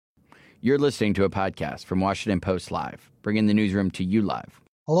You're listening to a podcast from Washington Post Live, bringing the newsroom to you live.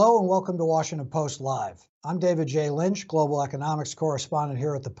 Hello and welcome to Washington Post Live. I'm David J. Lynch, global economics correspondent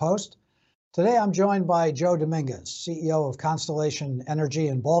here at the Post. Today I'm joined by Joe Dominguez, CEO of Constellation Energy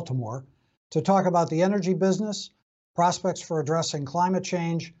in Baltimore, to talk about the energy business, prospects for addressing climate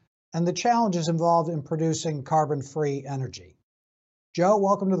change, and the challenges involved in producing carbon-free energy. Joe,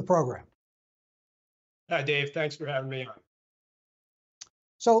 welcome to the program. Hi, Dave. Thanks for having me on.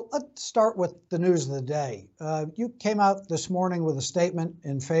 So let's start with the news of the day. You came out this morning with a statement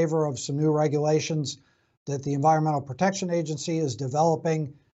in favor of some new regulations that the Environmental Protection Agency is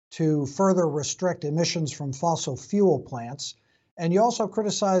developing to further restrict emissions from fossil fuel plants. And you also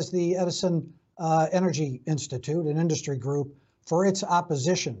criticized the Edison Energy Institute, an industry group, for its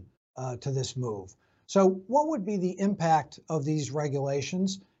opposition to this move. So what would be the impact of these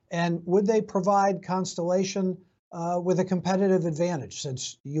regulations, and would they provide Constellation with a competitive advantage,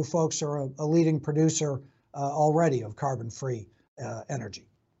 since you folks are a leading producer already of carbon-free energy?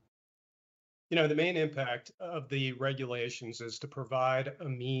 You know, the main impact of the regulations is to provide a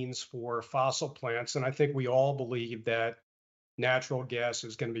means for fossil plants. And I think we all believe that natural gas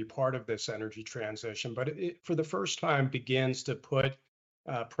is going to be part of this energy transition. But it, for the first time, begins to put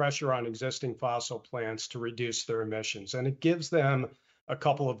pressure on existing fossil plants to reduce their emissions. And it gives them a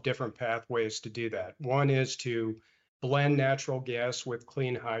couple of different pathways to do that. One is to blend natural gas with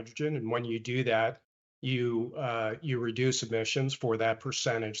clean hydrogen. And when you do that, you reduce emissions for that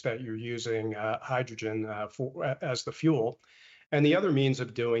percentage that you're using hydrogen for as the fuel. And the other means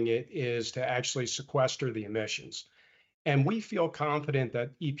of doing it is to actually sequester the emissions. And we feel confident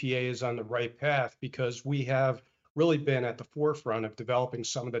that EPA is on the right path because we have really been at the forefront of developing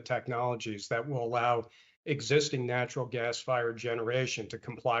some of the technologies that will allow existing natural gas-fired generation to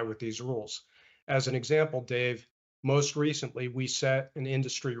comply with these rules. As an example, Dave, most recently we set an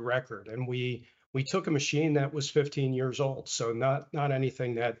industry record, and we took a machine that was 15 years old, so not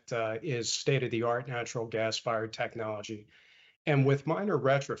anything that is state-of-the-art natural gas-fired technology. And with minor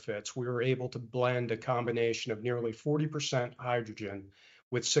retrofits, we were able to blend a combination of nearly 40% hydrogen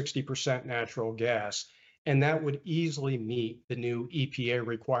with 60% natural gas, and that would easily meet the new EPA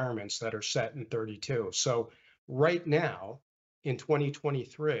requirements that are set in 32. So right now, in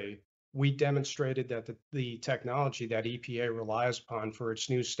 2023, we demonstrated that the technology that EPA relies upon for its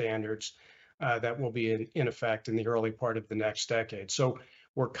new standards that will be in effect in the early part of the next decade. So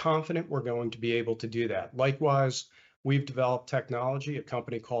we're confident we're going to be able to do that. Likewise, we've developed technology. A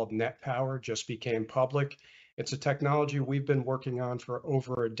company called Net Power just became public. It's a technology we've been working on for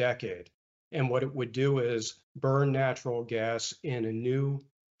over a decade. And what it would do is burn natural gas in a new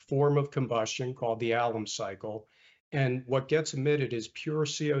form of combustion called the alum cycle. And what gets emitted is pure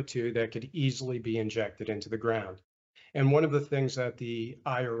CO2 that could easily be injected into the ground. And one of the things that the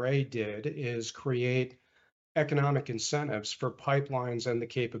IRA did is create economic incentives for pipelines and the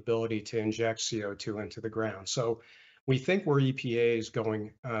capability to inject CO2 into the ground. So we think where EPA is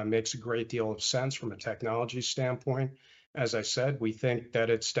going makes a great deal of sense from a technology standpoint. As I said, we think that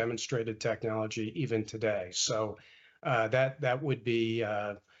it's demonstrated technology even today. So that would be,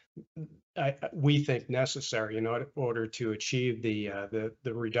 we think, necessary in order to achieve the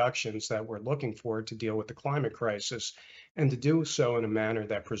reductions that we're looking for to deal with the climate crisis, and to do so in a manner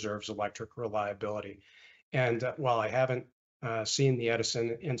that preserves electric reliability. And while I haven't seen the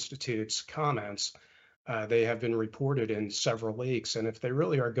Edison Institute's comments, they have been reported in several leaks. And if they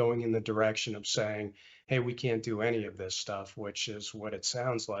really are going in the direction of saying, hey, we can't do any of this stuff, which is what it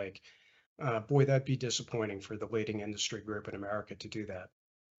sounds like, boy, that'd be disappointing for the leading industry group in America to do that.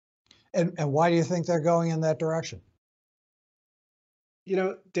 And why do you think they're going in that direction? You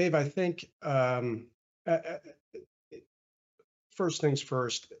know, Dave, I think first things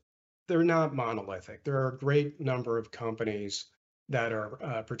first, they're not monolithic. There are a great number of companies that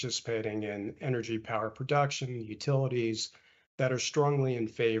are participating in energy power production, utilities, that are strongly in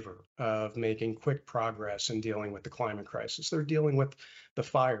favor of making quick progress in dealing with the climate crisis. They're dealing with the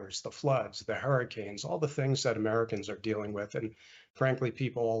fires, the floods, the hurricanes, all the things that Americans are dealing with, and frankly,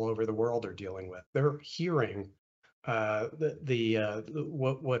 people all over the world are dealing with. They're hearing what's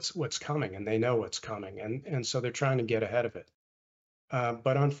coming, and they know what's coming, and so they're trying to get ahead of it.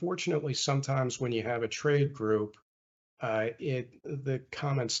 But unfortunately, sometimes when you have a trade group, the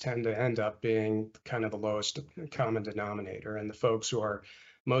comments tend to end up being kind of the lowest common denominator, and the folks who are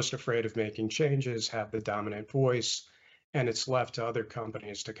most afraid of making changes have the dominant voice, and it's left to other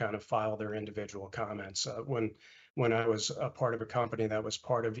companies to kind of file their individual comments. When I was a part of a company that was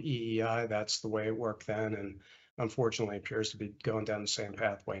part of EEI, that's the way it worked then, and unfortunately appears to be going down the same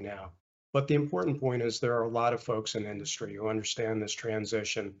pathway now. But the important point is there are a lot of folks in industry who understand this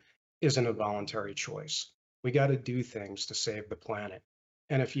transition isn't a voluntary choice. We got to do things to save the planet.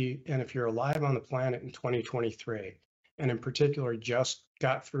 And if you're alive on the planet in 2023, and in particular just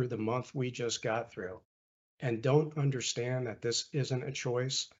got through the month we just got through, and don't understand that this isn't a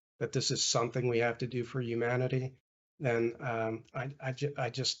choice, that this is something we have to do for humanity, then I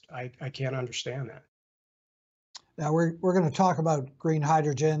can't understand that. Now we're going to talk about green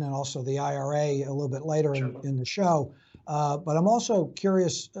hydrogen and also the IRA a little bit later Sure. in the show. But I'm also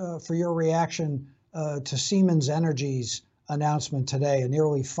curious for your reaction to Siemens Energy's announcement today, a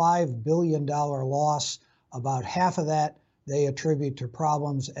nearly $5 billion loss. About half of that they attribute to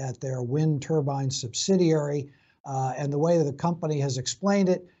problems at their wind turbine subsidiary. And the way that the company has explained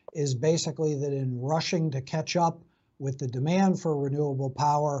it is basically that in rushing to catch up with the demand for renewable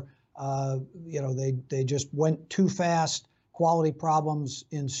power, they just went too fast. Quality problems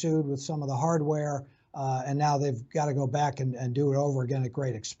ensued with some of the hardware, and now they've got to go back and do it over again at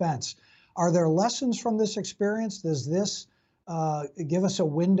great expense. Are there lessons from this experience? Does this give us a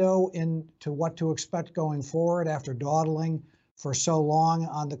window into what to expect going forward after dawdling for so long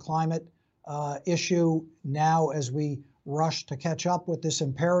on the climate issue now as we rush to catch up with this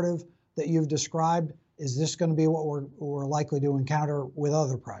imperative that you've described? Is this going to be what we're likely to encounter with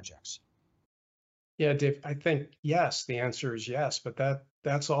other projects? Yeah, Dave, I think yes, the answer is yes, but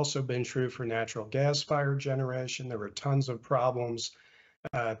that's also been true for natural gas-fired generation. There were tons of problems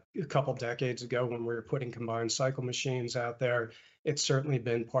a couple decades ago when we were putting combined cycle machines out there. It's certainly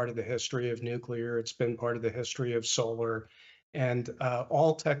been part of the history of nuclear. It's been part of the history of solar. And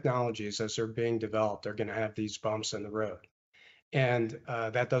all technologies, as they're being developed, are going to have these bumps in the road. And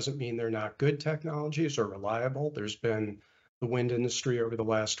that doesn't mean they're not good technologies or reliable. There's been the wind industry over the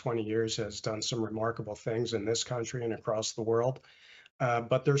last 20 years has done some remarkable things in this country and across the world.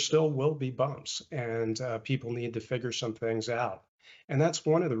 But there still will be bumps, and people need to figure some things out. And that's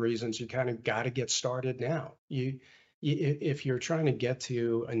one of the reasons you kind of got to get started now. If you're trying to get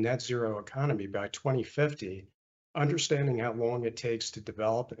to a net zero economy by 2050, understanding how long it takes to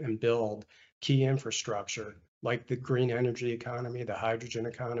develop and build key infrastructure like the green energy economy, the hydrogen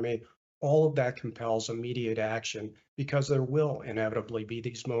economy, all of that compels immediate action because there will inevitably be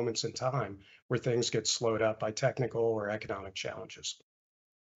these moments in time where things get slowed up by technical or economic challenges.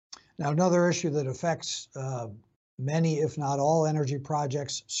 Now, another issue that affects many, if not all, energy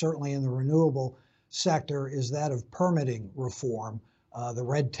projects, certainly in the renewable sector, is that of permitting reform, the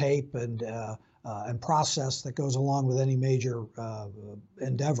red tape and process that goes along with any major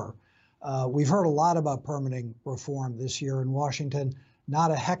endeavor. We've heard a lot about permitting reform this year in Washington, not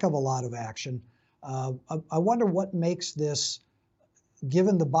a heck of a lot of action. I wonder what makes this,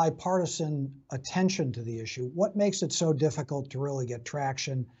 given the bipartisan attention to the issue, what makes it so difficult to really get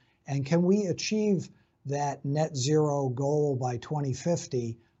traction? And can we achieve that net zero goal by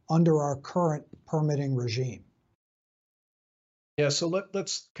 2050 under our current permitting regime? Yeah, so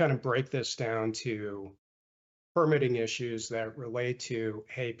let's kind of break this down to permitting issues that relate to,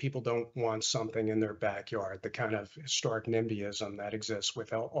 hey, people don't want something in their backyard, the kind of historic NIMBYism that exists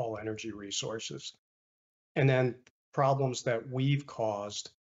with all energy resources. And then problems that we've caused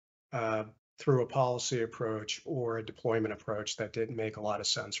through a policy approach or a deployment approach that didn't make a lot of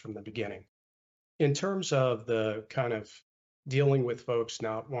sense from the beginning. In terms of the kind of dealing with folks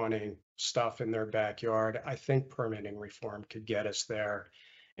not wanting stuff in their backyard, I think permitting reform could get us there,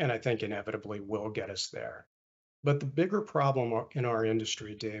 and I think inevitably will get us there. But the bigger problem in our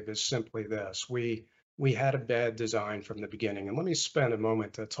industry, Dave, is simply this. We had a bad design from the beginning. And let me spend a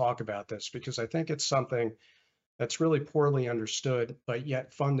moment to talk about this because I think it's something that's really poorly understood, but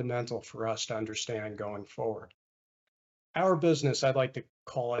yet fundamental for us to understand going forward. Our business, I'd like to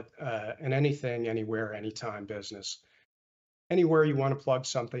call it an anything, anywhere, anytime business. Anywhere you want to plug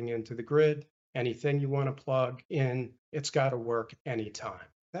something into the grid, anything you want to plug in, it's got to work anytime.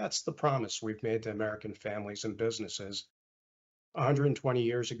 That's the promise we've made to American families and businesses 120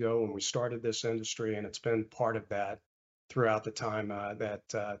 years ago when we started this industry, and it's been part of that throughout the time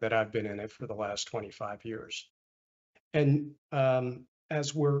that I've been in it for the last 25 years. And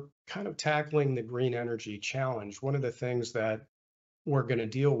as we're kind of tackling the green energy challenge, one of the things that we're going to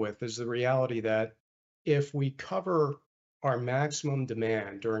deal with is the reality that if we cover our maximum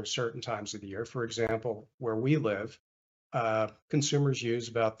demand during certain times of the year, for example, where we live, consumers use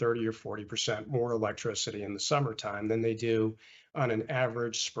about 30 or 40% more electricity in the summertime than they do on an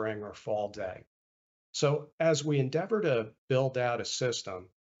average spring or fall day. So as we endeavor to build out a system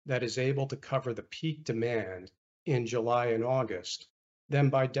that is able to cover the peak demand in July and August, then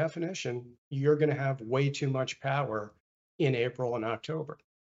by definition, you're going to have way too much power in April and October.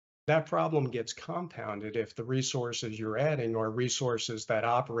 That problem gets compounded if the resources you're adding are resources that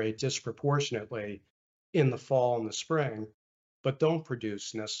operate disproportionately in the fall and the spring, but don't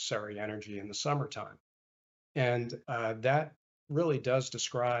produce necessary energy in the summertime. And that really does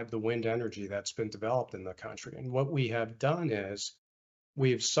describe the wind energy that's been developed in the country. And what we have done is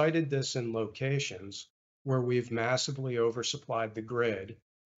we've cited this in locations where we've massively oversupplied the grid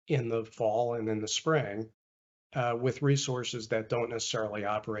in the fall and in the spring with resources that don't necessarily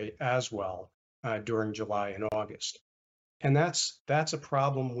operate as well during July and August. And that's a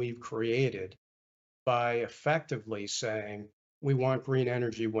problem we've created by effectively saying we want green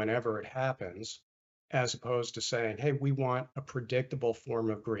energy whenever it happens, as opposed to saying, hey, we want a predictable form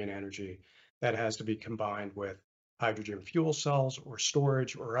of green energy that has to be combined with hydrogen fuel cells or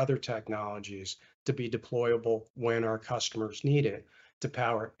storage or other technologies to be deployable when our customers need it to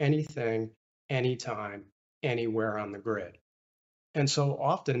power anything, anytime, anywhere on the grid. And so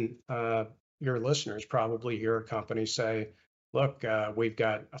often your listeners probably hear a company say, look, we've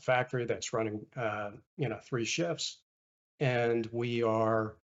got a factory that's running 3 shifts and we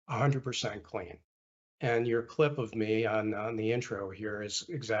are 100% clean. And your clip of me on the intro here is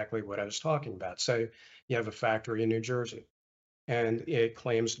exactly what I was talking about. So you have a factory in New Jersey and it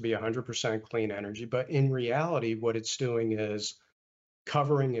claims to be 100% clean energy, but in reality, what it's doing is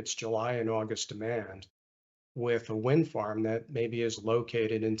covering its July and August demand with a wind farm that maybe is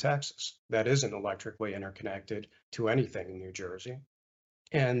located in Texas that isn't electrically interconnected to anything in New Jersey.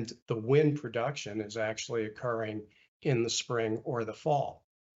 And the wind production is actually occurring in the spring or the fall.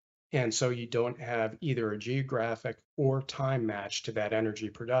 And so you don't have either a geographic or time match to that energy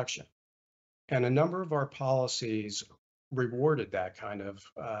production. And a number of our policies rewarded that kind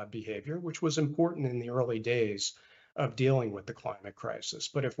of behavior, which was important in the early days of dealing with the climate crisis.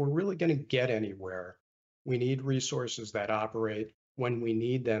 But if we're really going to get anywhere, we need resources that operate when we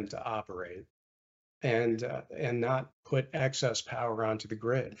need them to operate and not put excess power onto the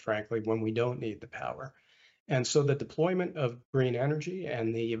grid, frankly, when we don't need the power. And so the deployment of green energy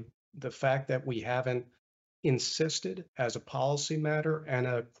and the fact that we haven't insisted as a policy matter and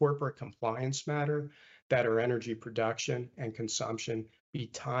a corporate compliance matter that our energy production and consumption be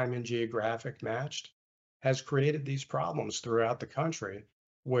time and geographic matched has created these problems throughout the country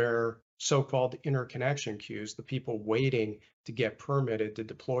where so-called interconnection queues, the people waiting to get permitted to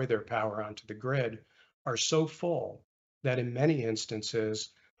deploy their power onto the grid, are so full that in many instances,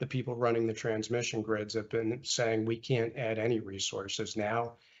 the people running the transmission grids have been saying we can't add any resources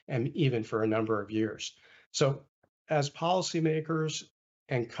now and even for a number of years. So as policymakers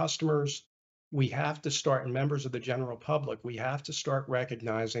and customers, we have to start, and members of the general public, we have to start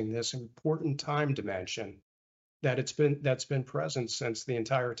recognizing this important time dimension that's been present since the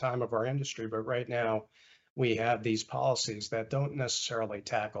entire time of our industry. But right now, we have these policies that don't necessarily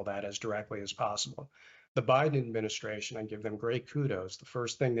tackle that as directly as possible. The Biden administration, I give them great kudos. The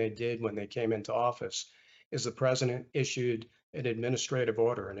first thing they did when they came into office is the president issued an administrative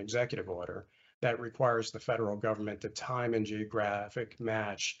order, an executive order, that requires the federal government to time and geographic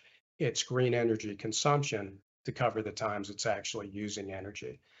match its green energy consumption to cover the times it's actually using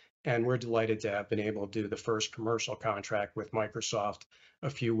energy. And we're delighted to have been able to do the first commercial contract with Microsoft a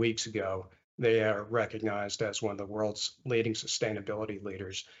few weeks ago. They are recognized as one of the world's leading sustainability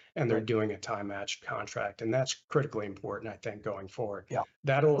leaders, and they're doing a time-matched contract. And that's critically important, I think, going forward. Yeah.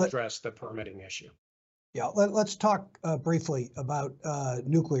 That'll address the permitting issue. Yeah, let's talk briefly about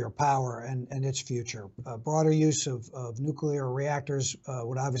nuclear power and its future. Broader use of nuclear reactors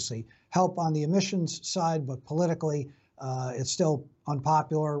would obviously help on the emissions side, but politically, it's still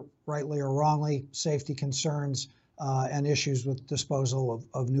unpopular, rightly or wrongly, safety concerns and issues with disposal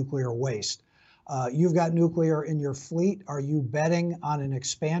of nuclear waste. You've got nuclear in your fleet. Are you betting on an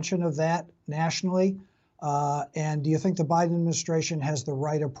expansion of that nationally? And do you think the Biden administration has the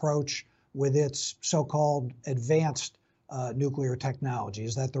right approach with its so-called advanced nuclear technology?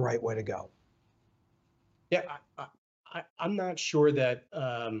 Is that the right way to go? Yeah, I'm not sure that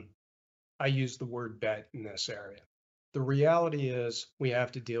I use the word bet in this area. The reality is we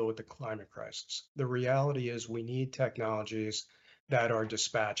have to deal with the climate crisis. The reality is we need technologies that are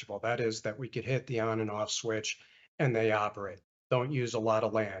dispatchable. That is, that we could hit the on and off switch and they operate. Don't use a lot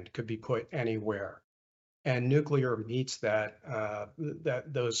of land, could be put anywhere. And nuclear meets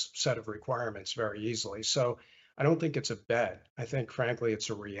those set of requirements very easily. So I don't think it's a bet. I think, frankly, it's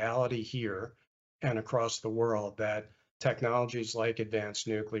a reality here and across the world that technologies like advanced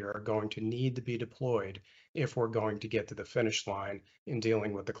nuclear are going to need to be deployed if we're going to get to the finish line in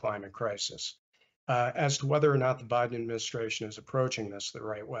dealing with the climate crisis. As to whether or not the Biden administration is approaching this the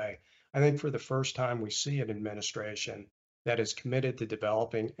right way, I think for the first time we see an administration that is committed to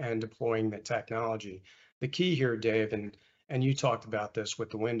developing and deploying the technology. The key here, Dave, and you talked about this with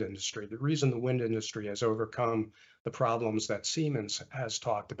the wind industry. The reason the wind industry has overcome the problems that Siemens has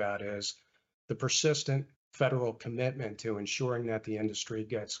talked about is the persistent federal commitment to ensuring that the industry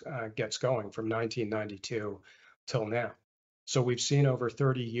gets going from 1992 till now. So we've seen over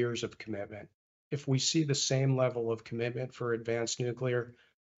 30 years of commitment. If we see the same level of commitment for advanced nuclear,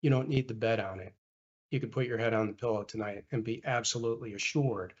 you don't need to bet on it. You can put your head on the pillow tonight and be absolutely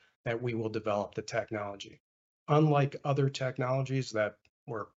assured that we will develop the technology. Unlike other technologies that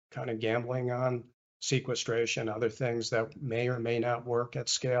we're kind of gambling on, sequestration, other things that may or may not work at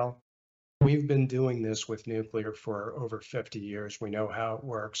scale, we've been doing this with nuclear for over 50 years. We know how it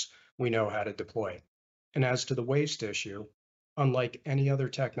works. We know how to deploy it. And as to the waste issue, unlike any other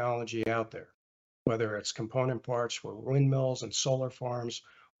technology out there, whether it's component parts for windmills and solar farms,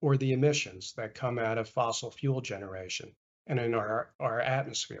 or the emissions that come out of fossil fuel generation and in our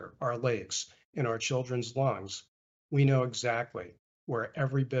atmosphere, our lakes, in our children's lungs, we know exactly where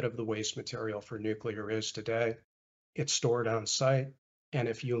every bit of the waste material for nuclear is today. It's stored on site. And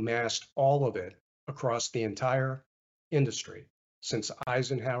if you amassed all of it across the entire industry, since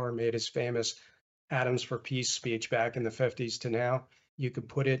Eisenhower made his famous Atoms for Peace speech back in the 50s to now, you could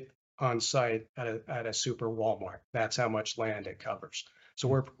put it on site at a super Walmart. That's how much land it covers. So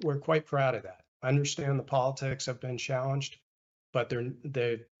we're quite proud of that. I understand the politics have been challenged, but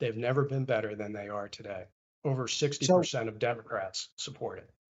they've never been better than they are today. Over 60% of Democrats support it.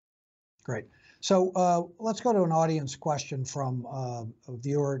 Great. So let's go to an audience question from a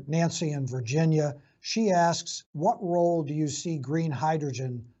viewer, Nancy in Virginia. She asks, what role do you see green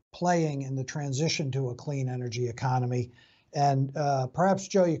hydrogen playing in the transition to a clean energy economy? And perhaps,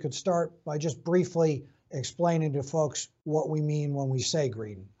 Joe, you could start by just briefly explaining to folks what we mean when we say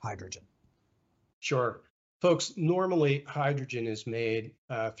green hydrogen. Sure. Folks, normally hydrogen is made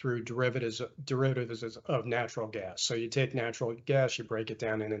through derivatives of natural gas. So you take natural gas, you break it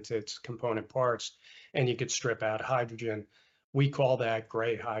down into its component parts, and you could strip out hydrogen. We call that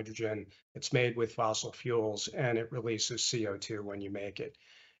gray hydrogen. It's made with fossil fuels, and it releases CO2 when you make it.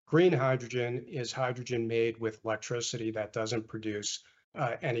 Green hydrogen is hydrogen made with electricity that doesn't produce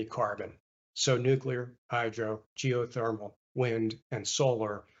any carbon. So nuclear, hydro, geothermal, wind, and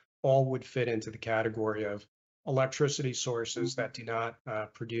solar all would fit into the category of electricity sources that do not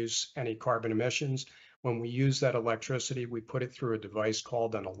produce any carbon emissions. When we use that electricity, we put it through a device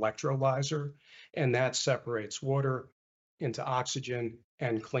called an electrolyzer, and that separates water into oxygen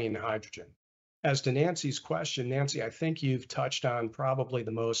and clean hydrogen. As to Nancy's question, Nancy, I think you've touched on probably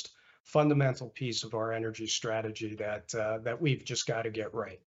the most fundamental piece of our energy strategy that we've just got to get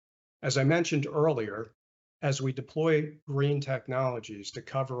right. As I mentioned earlier, as we deploy green technologies to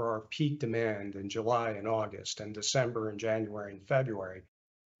cover our peak demand in July and August and December and January and February,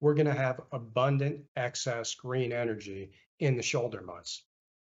 we're going to have abundant excess green energy in the shoulder months.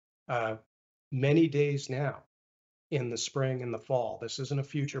 Many days now in the spring and the fall, this isn't a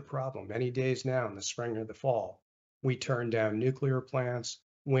future problem, many days now in the spring or the fall, we turn down nuclear plants,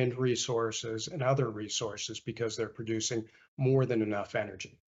 wind resources, and other resources because they're producing more than enough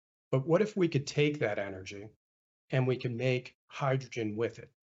energy. But what if we could take that energy and we can make hydrogen with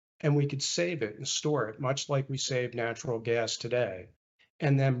it, and we could save it and store it, much like we save natural gas today,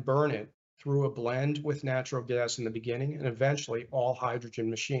 and then burn it through a blend with natural gas in the beginning and eventually all hydrogen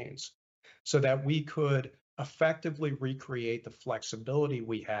machines, so that we could effectively recreate the flexibility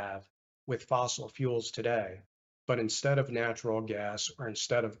we have with fossil fuels today. But instead of natural gas or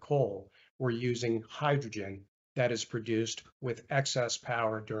instead of coal, we're using hydrogen that is produced with excess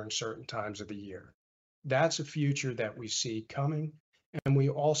power during certain times of the year. That's a future that we see coming. And we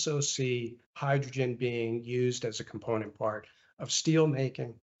also see hydrogen being used as a component part of steel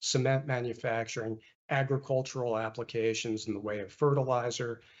making, cement manufacturing, agricultural applications in the way of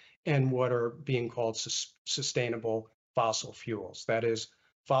fertilizer, and what are being called sustainable fossil fuels. That is,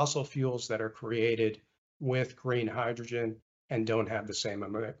 fossil fuels that are created with green hydrogen and don't have the same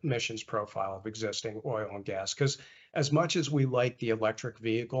emissions profile of existing oil and gas. Because as much as we like the electric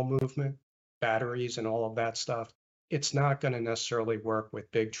vehicle movement, batteries and all of that stuff, it's not going to necessarily work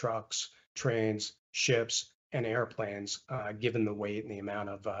with big trucks, trains, ships, and airplanes, given the weight and the amount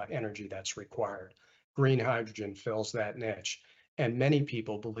of energy that's required. Green hydrogen fills that niche. And many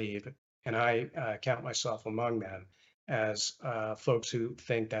people believe, and I count myself among them, as folks who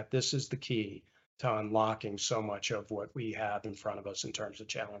think that this is the key to unlocking so much of what we have in front of us in terms of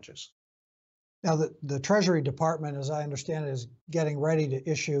challenges. Now, the Treasury Department, as I understand it, is getting ready to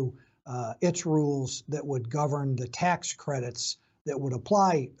issue its rules that would govern the tax credits that would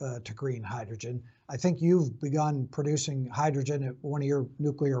apply to green hydrogen. I think you've begun producing hydrogen at one of your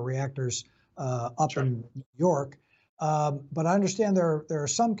nuclear reactors up Sure. in New York. But I understand there are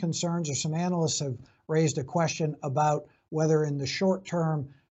some concerns, or some analysts have raised a question about whether in the short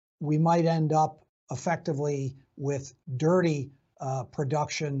term we might end up effectively with dirty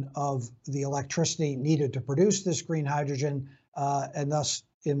production of the electricity needed to produce this green hydrogen, and thus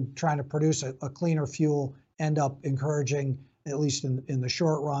in trying to produce a cleaner fuel, end up encouraging, at least in the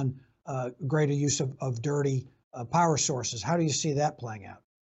short run, greater use of dirty power sources. How do you see that playing out?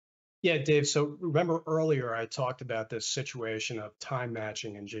 Yeah, Dave. So remember earlier I talked about this situation of time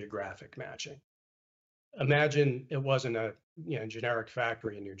matching and geographic matching. Imagine it wasn't a generic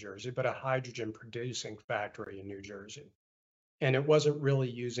factory in New Jersey, but a hydrogen producing factory in New Jersey. And it wasn't really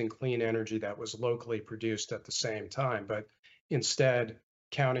using clean energy that was locally produced at the same time, but instead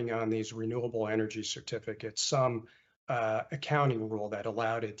counting on these renewable energy certificates, some accounting rule that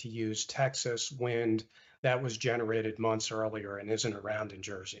allowed it to use Texas wind that was generated months earlier and isn't around in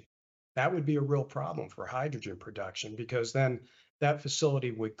Jersey. That would be a real problem for hydrogen production, because then that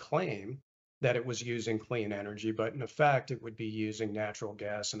facility would claim that it was using clean energy, but in effect, it would be using natural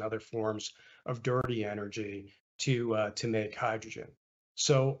gas and other forms of dirty energy to make hydrogen.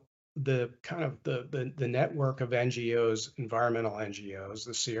 So the kind of the network of NGOs, environmental NGOs,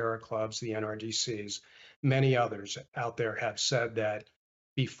 the Sierra Clubs, the NRDCs, many others out there have said that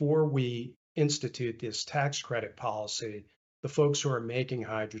before we institute this tax credit policy, the folks who are making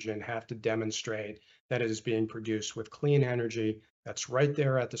hydrogen have to demonstrate that it is being produced with clean energy that's right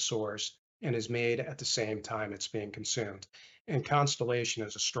there at the source and is made at the same time it's being consumed. And Constellation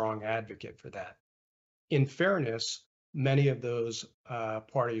is a strong advocate for that. In fairness, many of those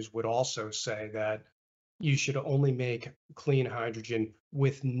parties would also say that you should only make clean hydrogen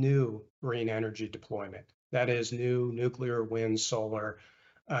with new green energy deployment. That is new nuclear, wind, solar,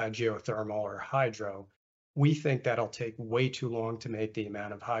 geothermal, or hydro. We think that'll take way too long to make the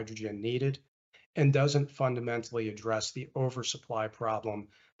amount of hydrogen needed, and doesn't fundamentally address the oversupply problem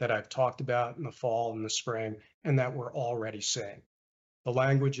that I've talked about in the fall and the spring, and that we're already seeing. The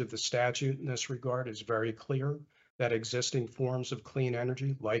language of the statute in this regard is very clear, that existing forms of clean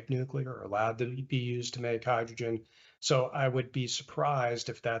energy, like nuclear, are allowed to be used to make hydrogen. So I would be surprised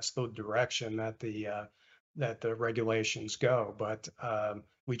if that's the direction that the regulations go, but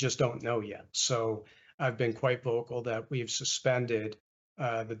we just don't know yet. So I've been quite vocal that we've suspended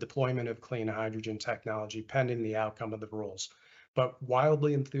the deployment of clean hydrogen technology pending the outcome of the rules, but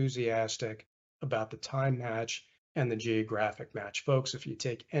wildly enthusiastic about the time match and the geographic match. Folks, if you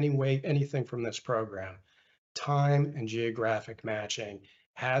take anything from this program, time and geographic matching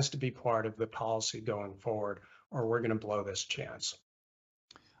has to be part of the policy going forward, or we're going to blow this chance.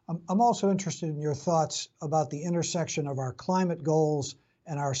 I'm also interested in your thoughts about the intersection of our climate goals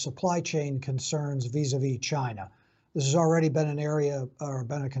and our supply chain concerns vis-a-vis China. This has already been an area, or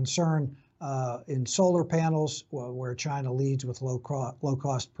been a concern in solar panels, where China leads with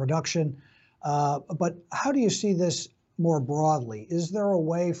low-cost production. But how do you see this more broadly? Is there a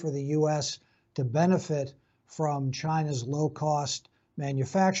way for the U.S. to benefit from China's low-cost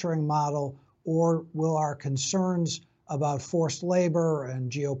manufacturing model, or will our concerns about forced labor and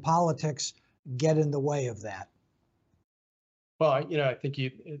geopolitics get in the way of that? Well, I think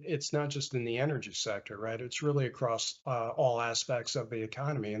it's not just in the energy sector, right? It's really across all aspects of the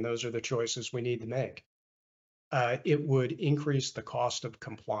economy, and those are the choices we need to make. It would increase the cost of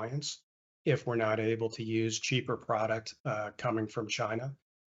compliance if we're not able to use cheaper product coming from China.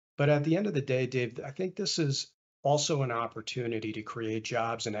 But at the end of the day, Dave, I think this is also an opportunity to create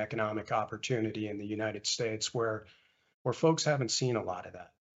jobs and economic opportunity in the United States, where folks haven't seen a lot of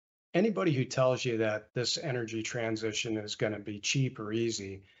that. Anybody who tells you that this energy transition is going to be cheap or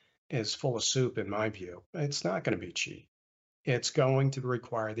easy is full of soup, in my view. It's not going to be cheap. It's going to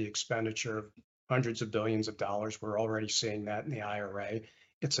require the expenditure of hundreds of billions of dollars. We're already seeing that in the IRA.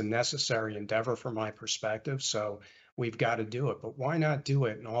 It's a necessary endeavor from my perspective, so we've got to do it. But why not do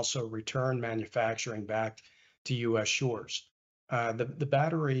it and also return manufacturing back to U.S. shores? The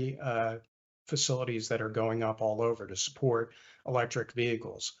battery facilities that are going up all over to support electric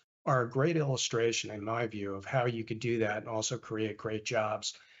vehicles are a great illustration, in my view, of how you could do that and also create great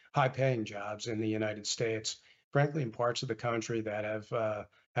jobs, high-paying jobs in the United States, frankly, in parts of the country that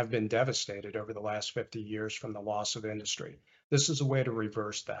have been devastated over the last 50 years from the loss of industry. This is a way to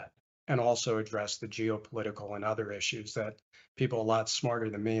reverse that and also address the geopolitical and other issues that people a lot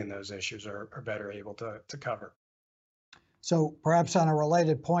smarter than me in those issues are better able to cover. So perhaps on a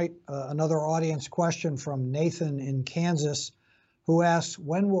related point, another audience question from Nathan in Kansas, who asks,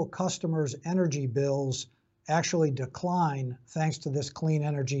 when will customers' energy bills actually decline thanks to this clean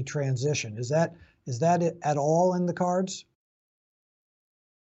energy transition. Is that it at all in the cards?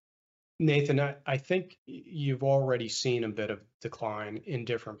 Nathan, I think you've already seen a bit of decline in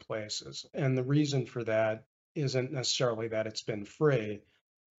different places. And the reason for that isn't necessarily that it's been free,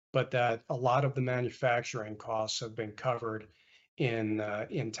 but that a lot of the manufacturing costs have been covered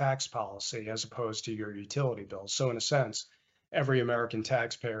in tax policy as opposed to your utility bills. So in a sense, every American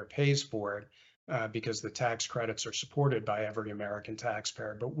taxpayer pays for it because the tax credits are supported by every American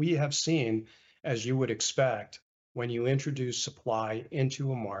taxpayer. But we have seen, as you would expect, when you introduce supply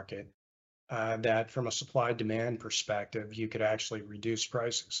into a market, that from a supply demand perspective, you could actually reduce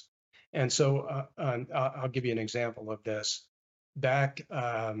prices. And so I'll give you an example of this. Back,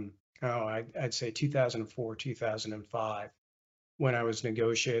 I'd say 2004, 2005, when I was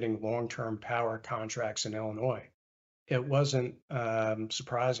negotiating long-term power contracts in Illinois, it wasn't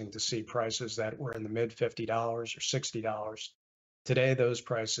surprising to see prices that were in the mid $50 or $60. Today, those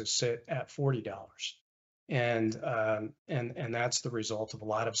prices sit at $40. And that's the result of a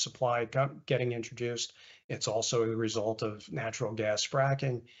lot of supply getting introduced. It's also the result of natural gas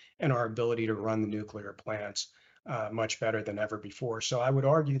fracking and our ability to run the nuclear plants much better than ever before. So I would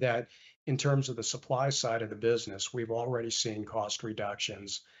argue that in terms of the supply side of the business, we've already seen cost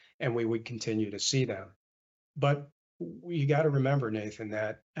reductions, and we would continue to see them. But you got to remember, Nathan,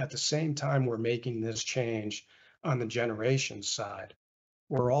 that at the same time we're making this change on the generation side,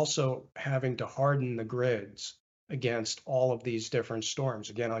 we're also having to harden the grids against all of these different storms.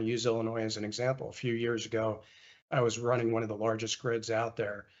 Again, I'll use Illinois as an example. A few years ago, I was running one of the largest grids out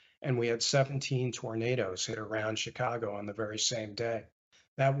there, and we had 17 tornadoes hit around Chicago on the very same day.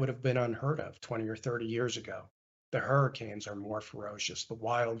 That would have been unheard of 20 or 30 years ago. The hurricanes are more ferocious, the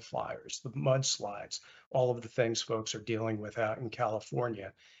wildfires, the mudslides, all of the things folks are dealing with out in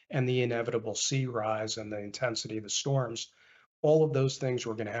California, and the inevitable sea rise and the intensity of the storms. All of those things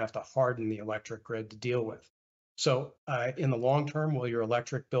we're going to have to harden the electric grid to deal with. So in the long term, will your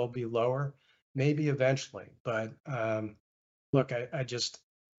electric bill be lower? Maybe eventually. But look,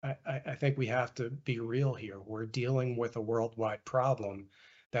 I think we have to be real here. We're dealing with a worldwide problem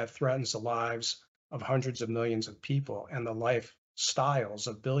that threatens the lives of hundreds of millions of people and the lifestyles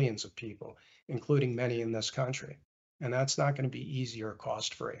of billions of people, including many in this country. And that's not going to be easy or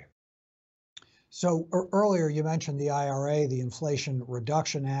cost-free. So earlier you mentioned the IRA, the Inflation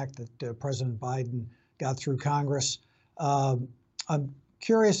Reduction Act that President Biden got through Congress. I'm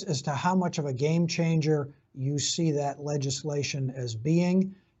curious as to how much of a game changer you see that legislation as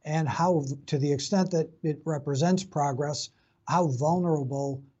being, and how, to the extent that it represents progress, how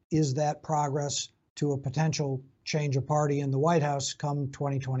vulnerable is that progress to a potential change of party in the White House come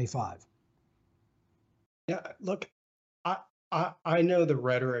 2025? Yeah, look, I know the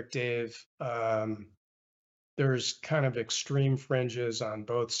rhetoric, Dave. There's kind of extreme fringes on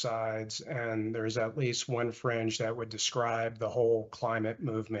both sides, and there's at least one fringe that would describe the whole climate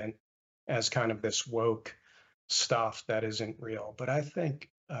movement as kind of this woke stuff that isn't real. But I think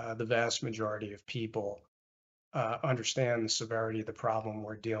the vast majority of people understand the severity of the problem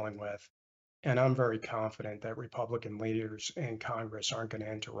we're dealing with. And I'm very confident that Republican leaders in Congress aren't going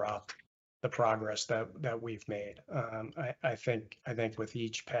to interrupt the progress that we've made. I think with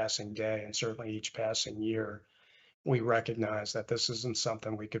each passing day, and certainly each passing year, we recognize that this isn't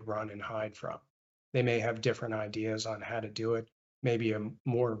something we could run and hide from. They may have different ideas on how to do it, maybe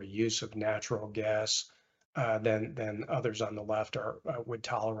more of a use of natural gas than others on the left would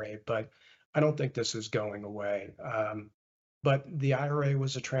tolerate. But I don't think this is going away. But the IRA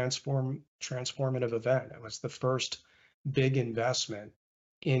was a transformative event. It was the first big investment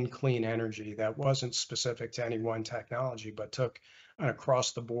in clean energy that wasn't specific to any one technology, but took an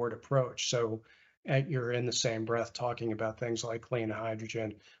across the board approach. So you're in the same breath talking about things like clean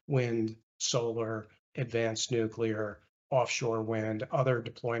hydrogen, wind, solar, advanced nuclear, offshore wind, other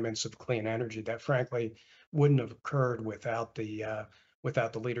deployments of clean energy that frankly wouldn't have occurred without the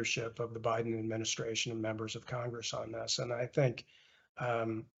leadership of the Biden administration and members of Congress on this. And I think,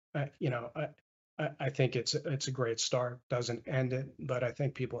 I think it's a great start. Doesn't end it, but I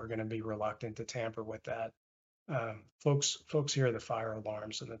think people are going to be reluctant to tamper with that. Folks hear the fire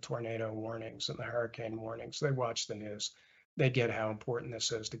alarms and the tornado warnings and the hurricane warnings. They watch the news. They get how important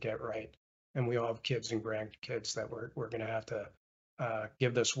this is to get right. And we all have kids and grandkids that we're going to have to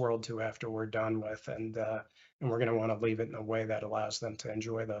give this world to after we're done with, and we're going to want to leave it in a way that allows them to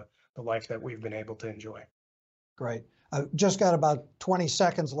enjoy the life that we've been able to enjoy. Great. I've just got about 20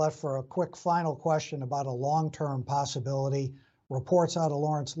 seconds left for a quick final question about a long-term possibility. Reports out of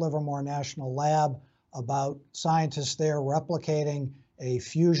Lawrence Livermore National Lab about scientists there replicating a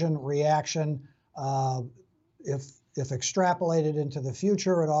fusion reaction if extrapolated into the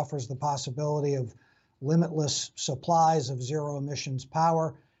future, it offers the possibility of limitless supplies of zero emissions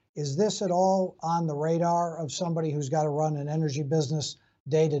power. Is this at all on the radar of somebody who's got to run an energy business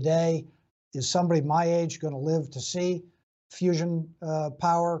day to day? Is somebody my age going to live to see fusion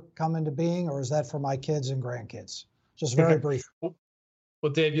power come into being, or is that for my kids and grandkids? Just very brief.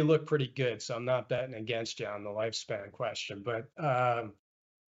 Well, Dave, you look pretty good, so I'm not betting against you on the lifespan question, but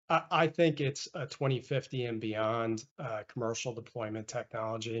I think it's a 2050 and beyond commercial deployment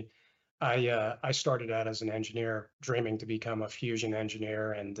technology. I started out as an engineer, dreaming to become a fusion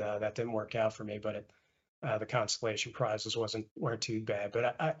engineer, and that didn't work out for me. But the Constellation prizes weren't too bad.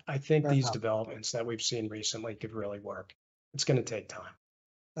 But I think these developments that we've seen recently could really work. It's going to take time.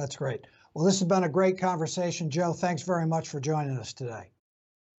 That's great. Well, this has been a great conversation, Joe. Thanks very much for joining us today.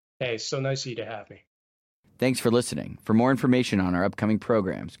 Hey, so nice of you to have me. Thanks for listening. For more information on our upcoming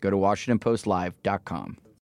programs, go to WashingtonPostLive.com.